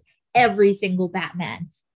eyes, every single Batman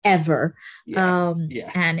ever.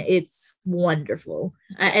 Yes. And it's wonderful.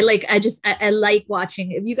 I like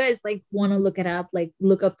watching. If you guys like want to look it up, like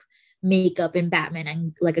look up makeup in Batman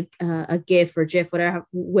and like a gif or gif, whatever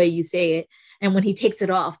way you say it, and when he takes it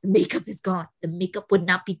off, the makeup is gone. The makeup would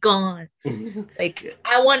not be gone. Like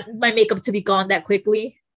I want my makeup to be gone that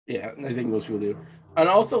quickly. Yeah, I think most people do. And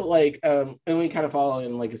also like and we kind of follow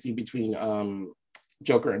in like a scene between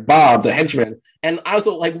Joker and Bob, the henchman. And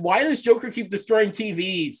also like, why does Joker keep destroying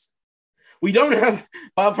TVs? We don't have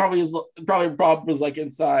Bob probably Bob was like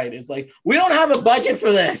inside. It's like, we don't have a budget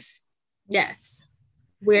for this. Yes.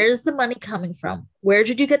 Where's the money coming from? Where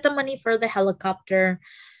did you get the money for the helicopter?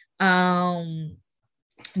 The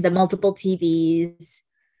multiple TVs.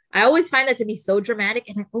 I always find that to be so dramatic,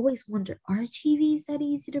 and I always wonder, are TVs that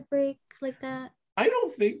easy to break like that? I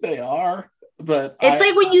don't think they are, but it's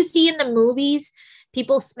like when you see in the movies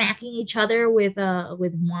people smacking each other with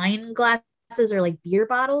wine glasses or like beer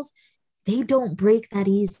bottles. They don't break that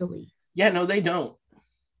easily. Yeah, no, they don't.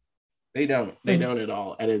 They don't at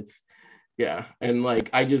all. And it's, yeah. And like,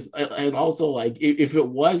 and also like, if it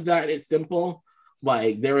was that it's simple,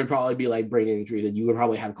 like there would probably be like brain injuries and you would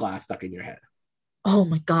probably have glass stuck in your head. Oh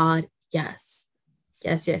my God. Yes.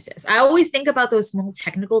 I always think about those small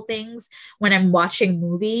technical things when I'm watching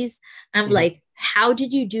movies. I'm like, how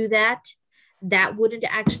did you do that? That wouldn't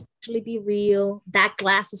actually be real. That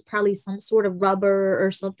glass is probably some sort of rubber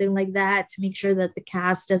or something like that to make sure that the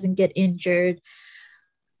cast doesn't get injured.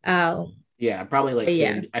 Yeah, probably like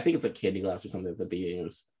I think it's a candy glass or something that they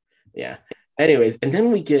use. Yeah. Anyways, and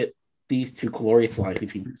then we get these two glorious lines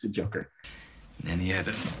between Bruce and Joker. And then he had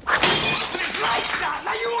us. Light shot!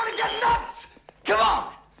 Now you want to get nuts! Come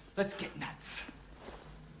on! Let's get nuts.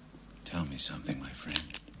 Tell me something, my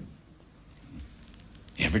friend.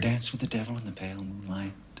 You ever dance with the devil in the pale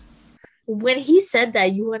moonlight? When he said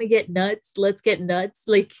that, you want to get nuts? Let's get nuts.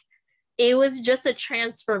 Like, it was just a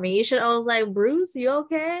transformation. I was like, Bruce, you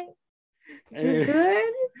okay? You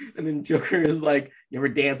good? And then Joker is like, you ever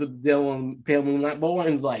dance with the devil in pale moonlight? Boy,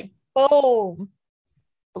 and it's like, boom.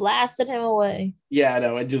 Blasted him away. Yeah,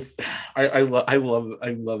 no, I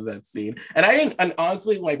love that scene. And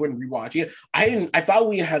honestly, like when rewatching it, I thought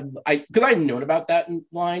because I'd known about that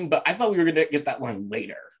line, but I thought we were gonna get that line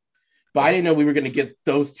later. But I didn't know we were gonna get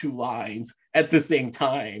those two lines at the same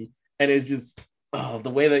time. And it's just the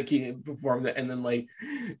way that Keaton performed it, and then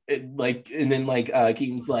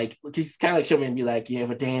Keaton's like, he's kind of like showing me and be like, you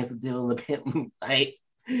ever dance with the devil in the pit moonlight?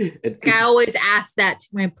 I always ask that to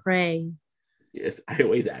my prey. Yes, I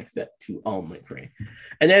always ask that to all my prey.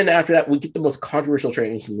 And then after that, we get the most controversial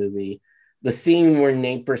training in the movie, the scene where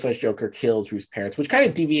Nate Bursley's Joker kills Bruce's parents, which kind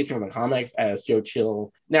of deviates from the comics as Joe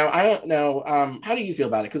Chill. Now, I don't know, how do you feel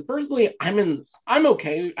about it? Because personally, I'm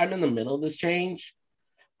okay. I'm in the middle of this change.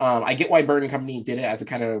 I get why Burton Company did it as a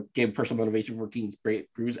kind of gave personal motivation for Keaton's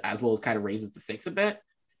Bruce, as well as kind of raises the stakes a bit.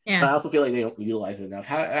 Yeah. But I also feel like they don't utilize it enough.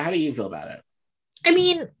 How do you feel about it? I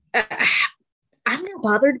mean, I'm not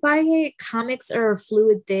bothered by it. Comics are a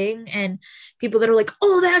fluid thing, and people that are like,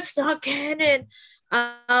 "Oh, that's not canon."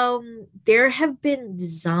 There have been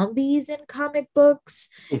zombies in comic books,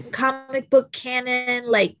 comic book canon.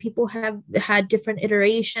 Like people have had different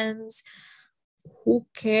iterations. Who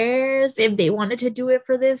cares if they wanted to do it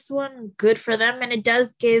for this one? Good for them, and it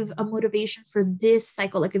does give a motivation for this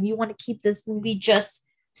cycle. Like if you want to keep this movie just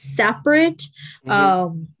separate,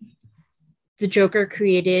 the Joker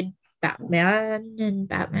created Batman and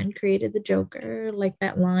Batman created the Joker, like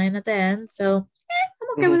that line at the end. So I'm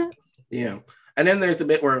okay with it. Yeah. And then there's a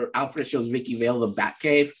bit where Alfred shows Vicky Vale the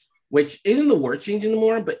Batcave, which isn't the word change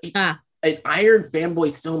anymore, but it ironed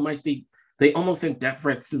fanboys so much they almost sent death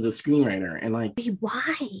threats to the screenwriter. And like,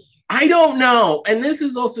 why? I don't know. And this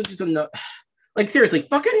is also just like, seriously,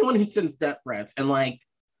 fuck anyone who sends death threats. And like,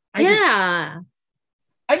 again,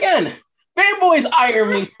 fanboys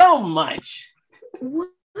iron me so much. What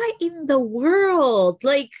in the world?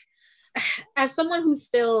 Like, as someone who's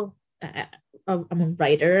still I'm a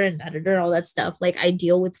writer and editor, all that stuff, like I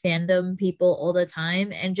deal with fandom people all the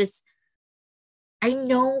time, and just I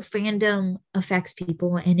know fandom affects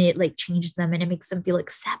people and it like changes them and it makes them feel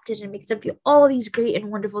accepted and makes them feel all these great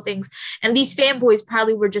and wonderful things. And these fanboys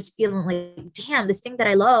probably were just feeling like, damn, this thing that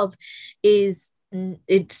I love it's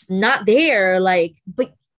not there. Like,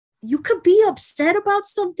 but you could be upset about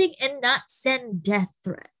something and not send death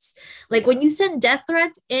threats. Like when you send death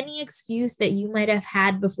threats, any excuse that you might have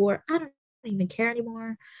had before, I don't even care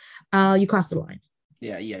anymore. You cross the line.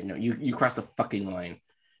 Yeah, no, you cross the fucking line.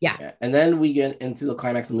 Yeah. And then we get into the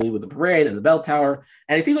climax of the movie with the parade and the bell tower.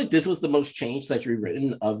 And it seems like this was the most changed slash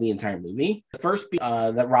rewritten of the entire movie. The first,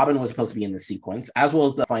 that Robin was supposed to be in the sequence, as well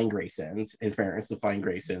as the Fine Graysons, his parents, the Fine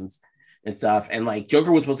Graysons and stuff. And like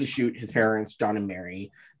Joker was supposed to shoot his parents, John and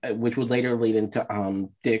Mary, which would later lead into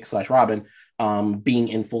Dick slash Robin being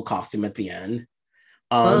in full costume at the end.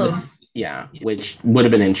 Which would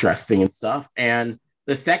have been interesting and stuff. And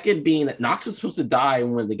the second being that Knox was supposed to die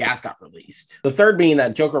when the gas got released. The third being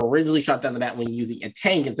that Joker originally shot down the Batman using a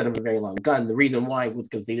tank instead of a very long gun. The reason why was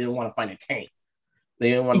because they didn't want to find a tank. They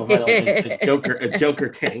didn't want to find a Joker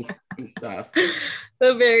tank and stuff.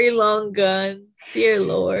 A very long gun, dear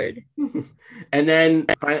Lord. And then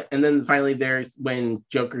finally, there's when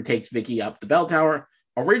Joker takes Vicky up the bell tower.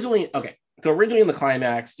 Originally in the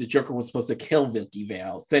climax, the Joker was supposed to kill Vicky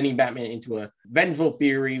Vale, sending Batman into a vengeful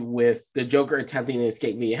fury with the Joker attempting to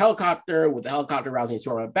escape via helicopter, with the helicopter rousing a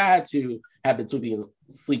storm of bats who had been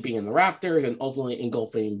sleeping in the rafters, and ultimately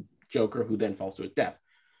engulfing Joker, who then falls to his death.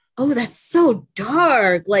 Oh, that's so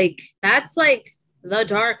dark. Like, that's like the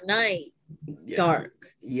Dark Knight. Yeah. Dark.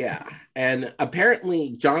 Yeah. And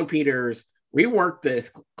apparently John Peters reworked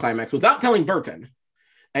this climax without telling Burton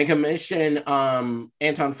and commissioned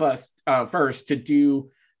Anton Fuss first to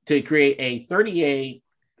create a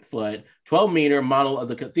 38-foot, 12-meter model of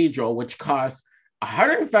the cathedral, which cost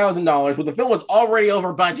 $100,000 when the film was already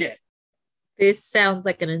over budget. This sounds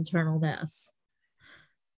like an internal mess.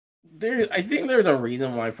 I think there's a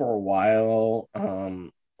reason why for a while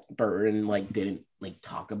Burton didn't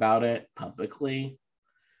talk about it publicly.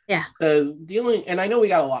 Yeah. Because and I know we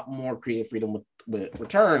got a lot more creative freedom with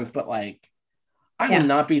Returns, but I would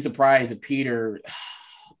not be surprised if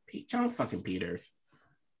John fucking Peters.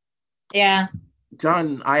 Yeah.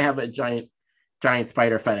 John, I have a giant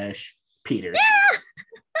spider fetish. Peters.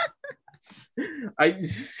 Yeah.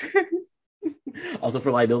 Also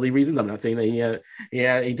for liability reasons, I'm not saying that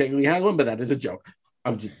he technically has one, but that is a joke.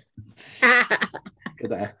 I'm just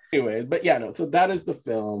anyways, but yeah, no. So that is the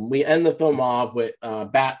film. We end the film off with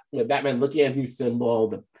Batman looking at his new symbol,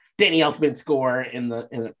 the Danny Elfman score in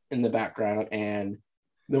the background, and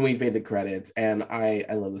then we fade the credits. And I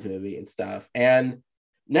love this movie and stuff. And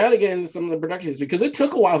now to get into some of the production history, because it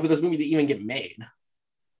took a while for this movie to even get made.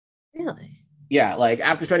 Really? Yeah,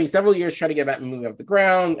 after spending several years trying to get Batman movie off the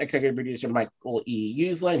ground, executive producer Michael E.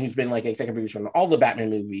 Uslan, who's been executive producer on all the Batman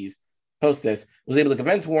movies post this, was able to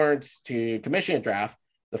convince Warrants to commission a draft.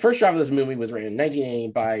 The first draft of this movie was written in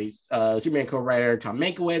 1980 by Superman co-writer Tom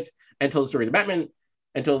Mankiewicz and told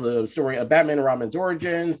the story of Batman and Robin's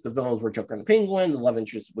origins. The villains were Joker and the Penguin. The love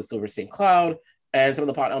interest was Silver St. Cloud. And some of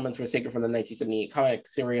the plot elements were taken from the 1978 comic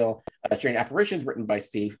serial Strange Apparitions, written by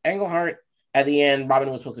Steve Englehart. At the end,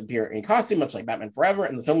 Robin was supposed to appear in costume, much like Batman Forever,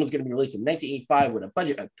 and the film was going to be released in 1985 with a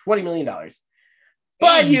budget of $20 million.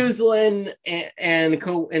 But Uslan and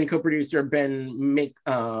co-producer Ben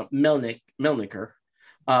Melniker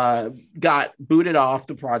got booted off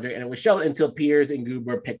the project, and it was shelved until Peters and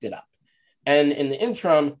Goober picked it up. And in the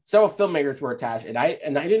interim, several filmmakers were attached, and I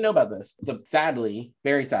didn't know about this. Sadly,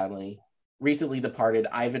 very sadly, recently departed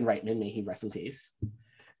Ivan Reitman, may he rest in peace,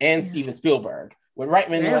 and Steven Spielberg. When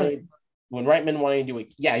Reitman wanted to do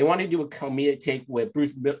it, he wanted to do a comedic take with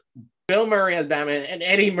Bill Murray as Batman and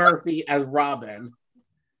Eddie Murphy as Robin.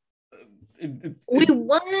 Wait,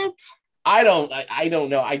 what? I don't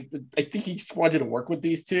know. I think he just wanted to work with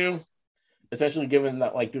these two, especially given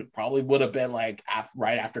that it probably would have been right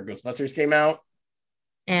after Ghostbusters came out.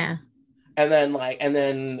 Yeah. And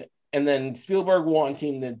then Spielberg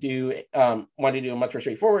wanted to do a much more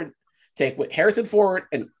straightforward take with Harrison Ford,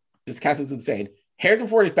 and this cast is insane. Harrison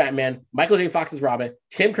Ford as Batman, Michael J. Fox as Robin,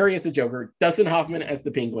 Tim Curry as the Joker, Dustin Hoffman as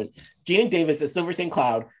the Penguin, Gina Davis as Silver St.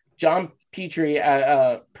 Cloud, John Pertwee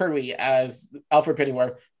as Alfred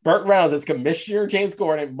Pennyworth, Burt Reynolds as Commissioner James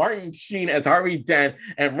Gordon, Martin Sheen as Harvey Dent,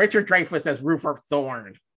 and Richard Dreyfuss as Rupert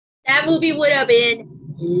Thorne. That movie would have been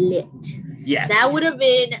lit. Yes. That would have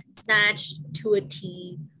been snatched to a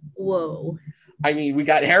T. Whoa. I mean, we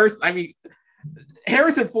got Harrison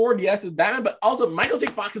Ford, yes, as Batman, but also Michael J.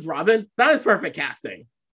 Fox as Robin. That is perfect casting.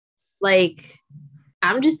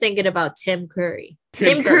 I'm just thinking about Tim Curry.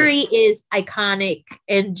 Tim Curry is iconic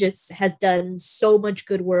and just has done so much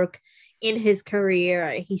good work in his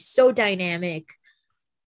career. He's so dynamic.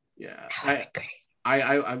 Yeah.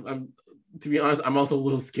 I'm to be honest, I'm also a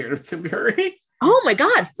little scared of Tim Curry. Oh my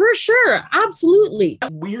God, for sure. Absolutely.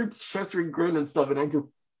 Weird Chester grin and stuff, and I just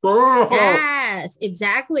Yes,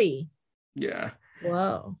 exactly. Yeah.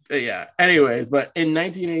 Whoa. Yeah. Anyways, but in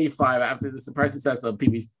 1985, after the surprise success of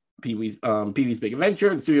Pee-wee's Pee-wee's Big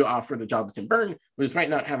Adventure. The studio offered the job to Tim Burton, but despite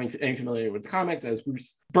not having any familiarity with the comics, as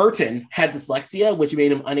Bruce Burton had dyslexia, which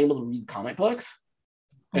made him unable to read comic books,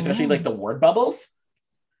 especially like the word bubbles.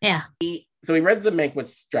 Yeah. So he read the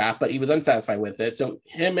Mankiewicz draft, but he was unsatisfied with it. So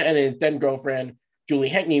him and his then girlfriend, Julie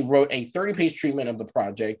Hackney, wrote a 30-page treatment of the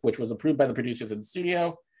project, which was approved by the producers of the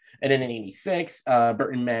studio. And then in 1986,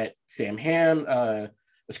 Burton met Sam Hamm, a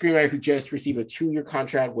screenwriter who just received a 2-year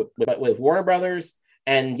contract with Warner Brothers,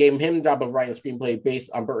 and gave him the job of writing a screenplay based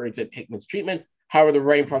on Burton's and Hickman's treatment. However, the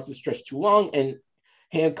writing process stretched too long, and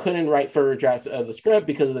Hamm couldn't write further drafts of the script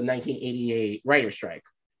because of the 1988 writer's strike,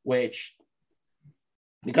 which,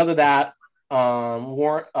 because of that,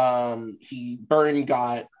 Burton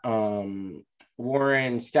got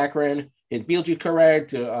Warren Stackren his Beetlejuice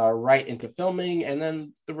correct to write into filming, and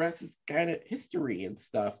then the rest is kind of history and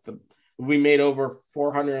stuff. The movie made over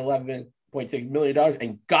 $411.6 million,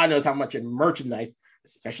 and God knows how much in merchandise,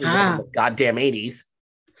 especially in the goddamn 80s.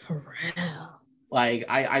 For real. Like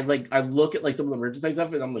I look at like some of the merchandise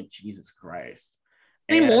of it, and I'm like, Jesus Christ.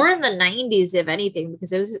 I mean, more in the 90s, if anything,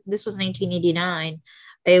 because this was 1989.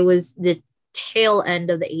 It was the tail end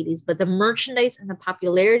of the 80s, but the merchandise and the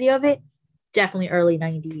popularity of it, definitely early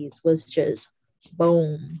 90s, was just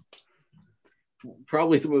boom.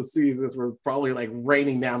 Probably some of the studios were probably like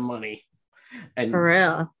raining down money. And for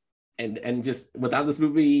real. And just without this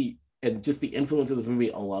movie and just the influence of this movie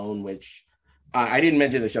alone, which I didn't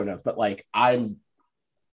mention in the show notes, but like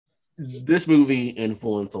this movie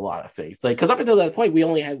influenced a lot of things. Like, because up until that point, we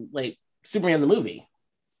only had like Superman the movie.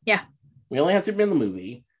 Yeah. We only had Superman the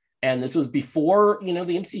movie. And this was before, the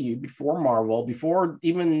MCU, before Marvel, before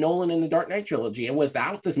even Nolan and the Dark Knight trilogy. And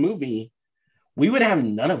without this movie, we would have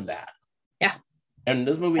none of that. Yeah. And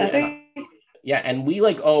this movie, and we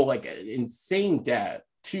owe like an insane debt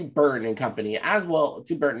to Burton and Company, as well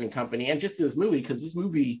to Burton and Company, and just to this movie, because this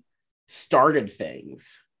movie started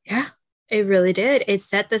things. Yeah, it really did. It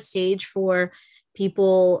set the stage for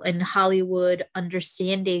people in Hollywood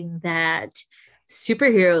understanding that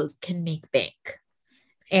superheroes can make bank.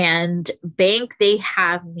 And bank they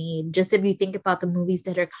have made. Just if you think about the movies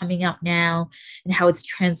that are coming out now and how it's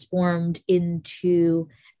transformed into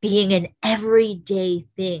being an everyday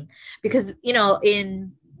thing. Because,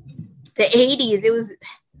 in the 80s, it was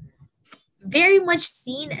very much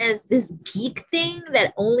seen as this geek thing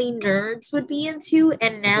that only nerds would be into.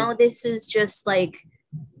 And now this is just like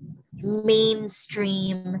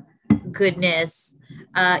mainstream goodness,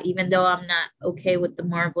 even though I'm not okay with the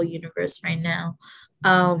Marvel universe right now.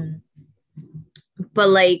 But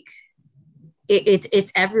like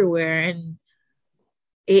it's everywhere, and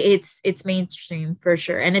it's mainstream for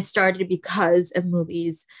sure. And it started because of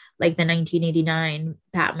movies like the 1989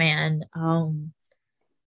 Batman.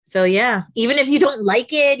 So yeah, even if you don't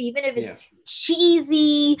like it, even if it's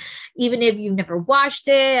cheesy, even if you've never watched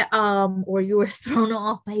it, or you were thrown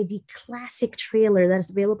off by the classic trailer that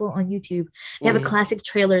is available on YouTube. They have a classic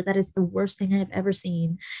trailer that is the worst thing I've ever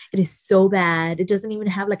seen. It is so bad. It doesn't even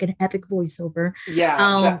have like an epic voiceover.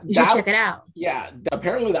 Yeah, you should check it out. Yeah,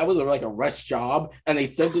 apparently that was like a rush job, and they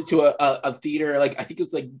sent it to a theater, like I think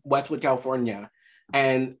it's like Westwood, California,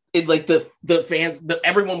 and it like the fans,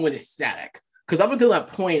 everyone went ecstatic. Because up until that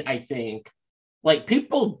point, I think, like,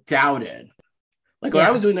 people doubted. Like, when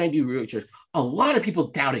I was doing 90 research, a lot of people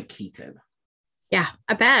doubted Keaton. Yeah,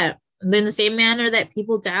 I bet. And in the same manner that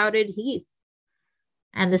people doubted Heath.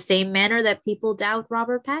 And the same manner that people doubt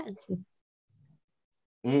Robert Pattinson.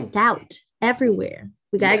 Doubt everywhere.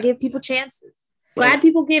 We got to give people chances. Glad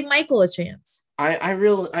people gave Michael a chance. I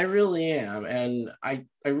really am. And I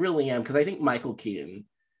really am. Because I think Michael Keaton,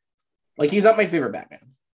 like, he's not my favorite Batman.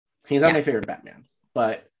 He's not my favorite Batman,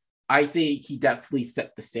 but I think he definitely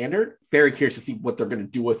set the standard. Very curious to see what they're going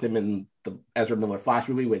to do with him in the Ezra Miller Flash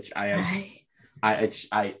movie, which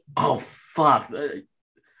oh fuck.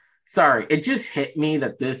 Sorry, it just hit me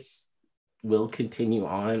that this will continue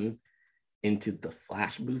on into the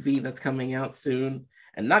Flash movie that's coming out soon.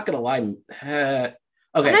 And not gonna lie, okay.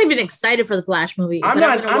 I'm not even excited for the Flash movie. I'm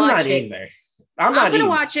not either. I'm gonna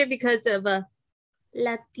watch it because of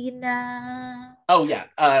Latina. Oh yeah.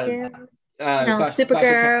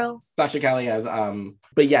 Supergirl. Sasha Calle as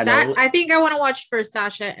but yeah, I think I want to watch for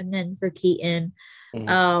Sasha and then for Keaton.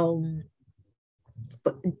 But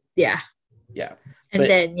yeah. Yeah. And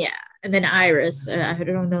then Iris. I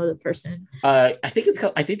don't know the person. I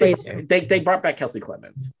think they brought back Kelsey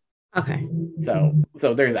Clemens. Okay. So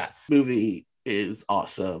there's that. Movie is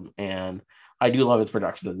awesome, and I do love its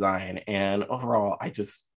production design, and overall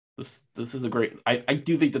this is a great. I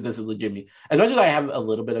do think that this is legitimate. As much as I have a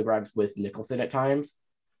little bit of gripes with Nicholson at times,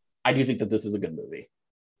 I do think that this is a good movie.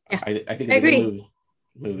 Yeah, I think I agree. A good movie.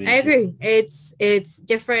 movie. I agree. It's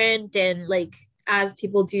different, and like as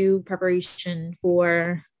people do preparation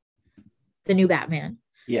for the new Batman,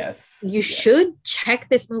 Yes. you should check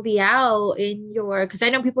this movie out in your, because I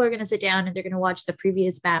know people are going to sit down and they're going to watch the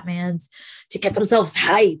previous Batmans to get themselves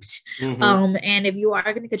hyped. And if you are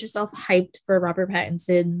going to get yourself hyped for Robert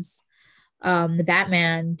Pattinson's the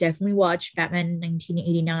Batman, definitely watch Batman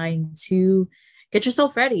 1989 to get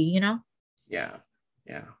yourself ready, you know? Yeah.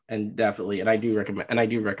 And definitely, and I do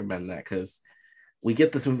recommend that, because we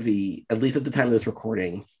get this movie, at least at the time of this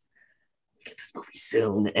recording, we get this movie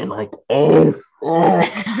soon, and like, oh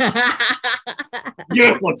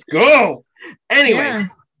yes, let's go. Anyways,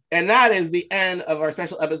 and that is the end of our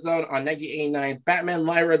special episode on 1989's Batman.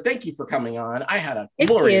 Lyra, thank you for coming on. I had a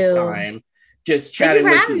glorious time just chatting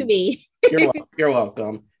with you. Me. You're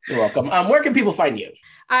welcome. You're welcome. Where can people find you?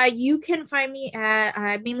 You can find me at,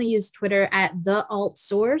 I mainly use Twitter at the alt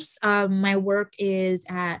source. My work is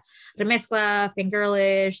at Remezcla,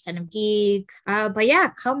 Fangirlish, Son of Geek. But yeah,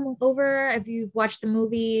 come over if you've watched the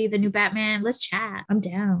movie, the new Batman. Let's chat. I'm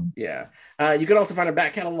down. Yeah. You can also find our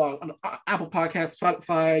back catalog on Apple Podcasts,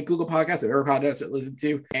 Spotify, Google Podcasts, and other podcasts to listen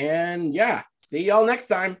to. And yeah, see y'all next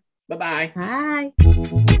time. Bye-bye.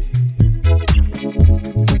 Bye.